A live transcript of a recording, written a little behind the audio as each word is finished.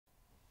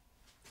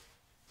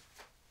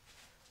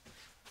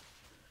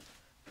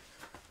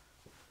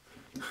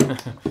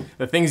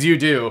The things you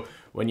do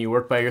when you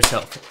work by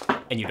yourself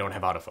and you don't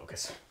have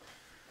autofocus.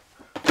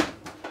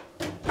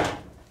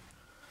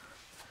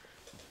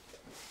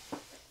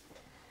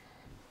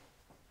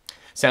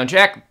 Sound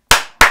check.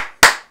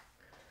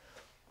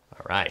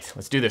 All right,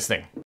 let's do this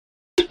thing.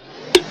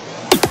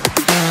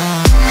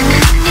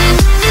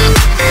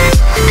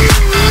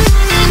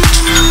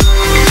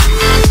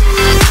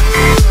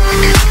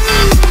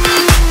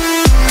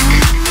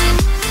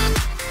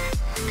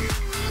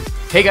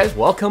 Hey guys,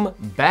 welcome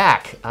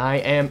back. I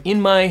am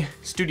in my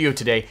studio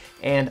today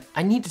and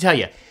I need to tell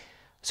you,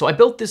 so I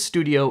built this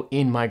studio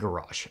in my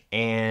garage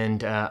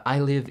and I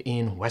live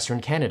in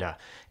Western Canada.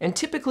 And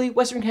typically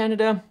Western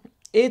Canada,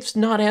 it's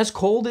not as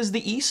cold as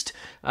the East,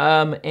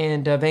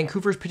 and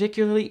Vancouver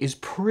particularly is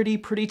pretty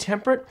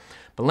temperate.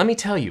 But let me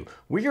tell you,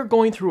 we are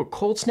going through a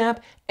cold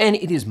snap and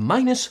it is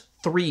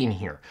 -3 in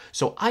here.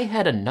 So I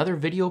had another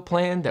video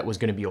planned that was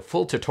gonna be a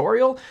full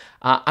tutorial.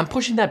 I'm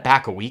pushing that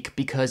back a week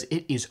because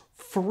it is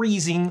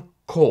freezing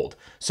cold.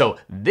 So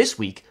this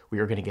week, we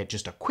are gonna get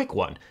just a quick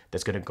one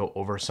that's gonna go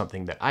over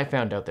something that I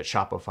found out that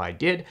Shopify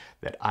did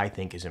that I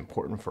think is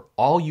important for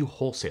all you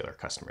wholesaler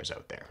customers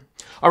out there.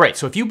 All right,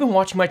 so if you've been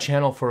watching my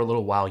channel for a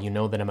little while, you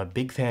know that I'm a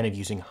big fan of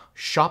using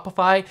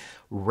Shopify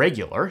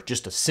Regular,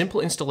 just a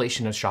simple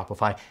installation of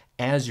Shopify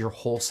as your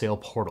wholesale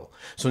portal.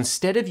 So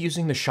instead of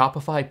using the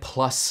Shopify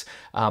Plus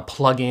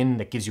plugin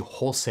that gives you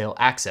wholesale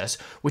access,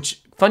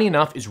 which funny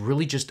enough is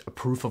really just a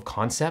proof of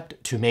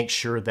concept to make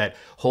sure that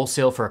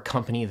wholesale for a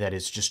company that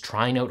is just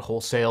trying out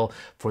wholesale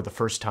for the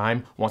first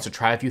time, wants to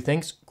try a few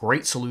things,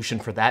 great solution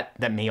for that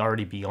may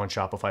already be on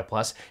Shopify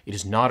Plus. It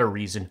is not a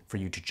reason for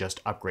you to just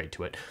upgrade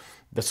to it.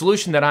 The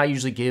solution that I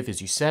usually give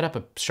is you set up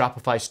a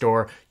Shopify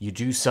store, you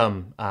do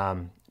some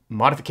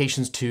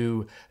modifications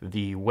to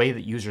the way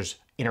that users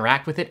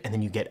interact with it, and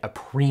then you get a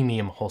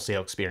premium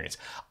wholesale experience.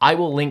 I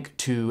will link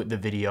to the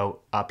video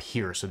up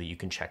here so that you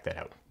can check that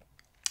out.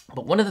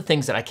 But one of the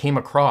things that I came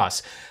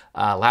across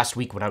last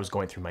week when I was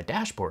going through my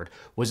dashboard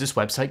was this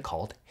website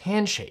called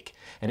Handshake.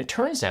 And it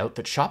turns out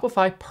that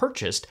Shopify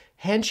purchased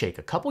Handshake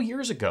a couple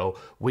years ago,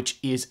 which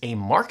is a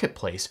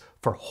marketplace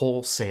for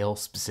wholesale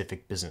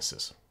specific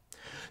businesses.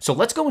 So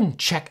let's go and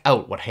check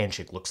out what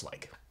Handshake looks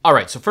like. All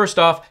right, so first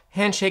off,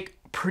 Handshake,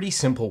 pretty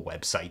simple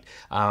website.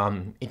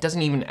 It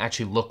doesn't even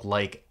actually look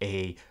like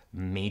a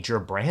major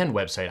brand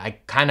website. I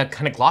kind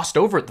of glossed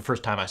over it the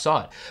first time I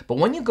saw it. But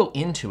when you go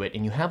into it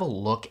and you have a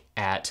look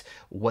at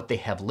what they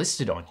have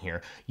listed on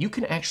here, you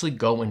can actually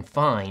go and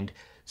find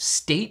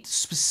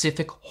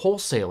state-specific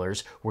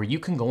wholesalers where you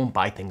can go and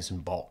buy things in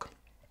bulk.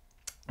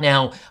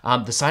 Now,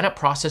 the sign-up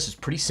process is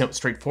pretty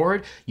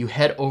straightforward. You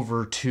head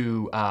over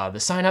to the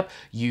sign-up,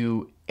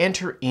 you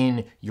enter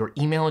in your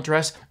email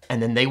address,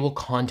 and then they will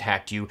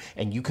contact you,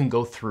 and you can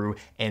go through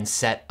and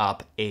set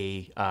up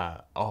a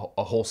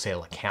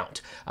wholesale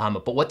account.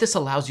 But what this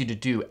allows you to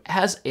do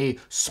as a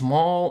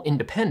small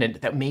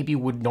independent that maybe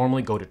would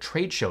normally go to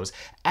trade shows,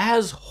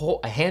 as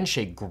a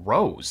Handshake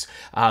grows,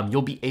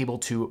 you'll be able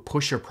to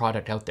push your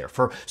product out there.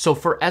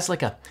 As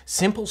like a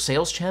simple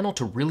sales channel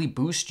to really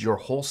boost your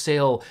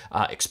wholesale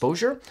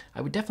exposure,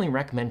 I would definitely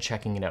recommend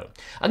checking it out.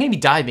 I'm gonna be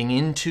diving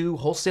into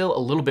wholesale a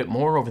little bit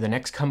more over the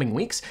next coming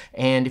weeks,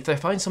 and if I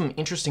find some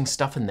interesting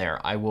stuff in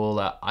there, I will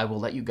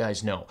let you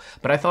guys know.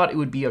 But I thought it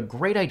would be a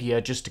great idea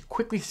just to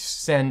quickly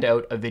send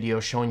out a video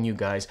showing you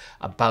guys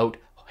about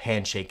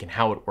Handshake and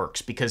how it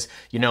works, because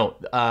you know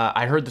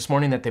I heard this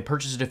morning that they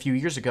purchased it a few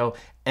years ago,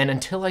 and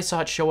until I saw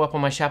it show up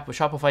on my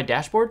Shopify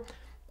dashboard,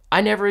 I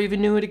never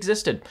even knew it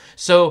existed.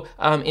 So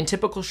in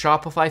typical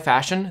Shopify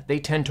fashion, they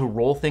tend to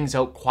roll things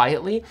out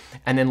quietly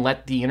and then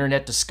let the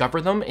internet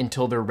discover them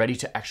until they're ready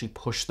to actually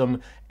push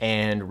them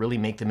and really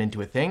make them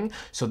into a thing.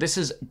 So this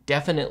is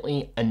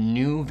definitely a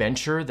new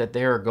venture that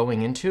they are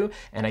going into,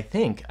 and I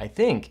think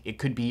it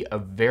could be a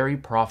very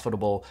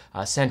profitable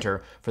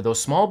center for those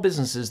small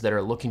businesses that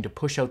are looking to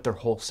push out their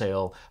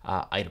wholesale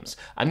items.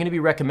 I'm gonna be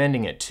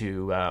recommending it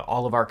to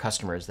all of our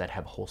customers that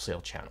have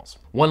wholesale channels.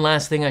 One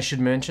last thing I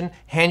should mention,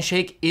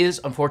 Handshake is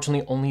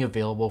unfortunately only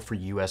available for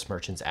US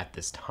merchants at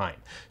this time.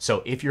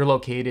 So if you're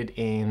located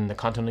in the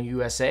continental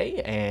USA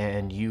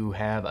and you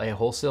have a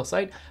wholesale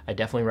site, I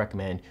definitely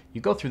recommend you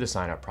go through the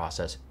sign up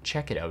process,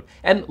 check it out,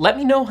 and let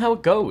me know how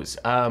it goes.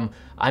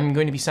 I'm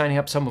going to be signing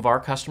up some of our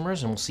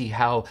customers and we'll see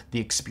how the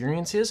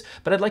experience is,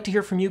 but I'd like to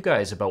hear from you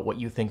guys about what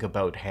you think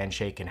about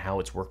Handshake and how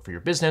it's worked for your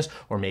business,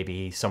 or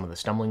maybe some of the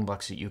stumbling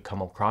blocks that you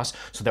come across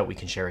so that we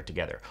can share it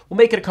together. We'll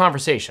make it a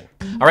conversation.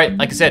 All right,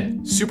 like I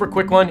said, super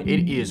quick one.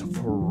 It is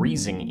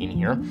freezing in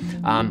here.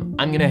 I'm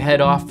gonna head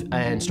off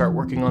and start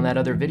working on that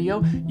other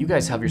video. You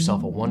guys have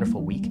yourself a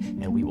wonderful week,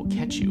 and we will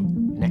catch you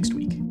next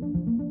week.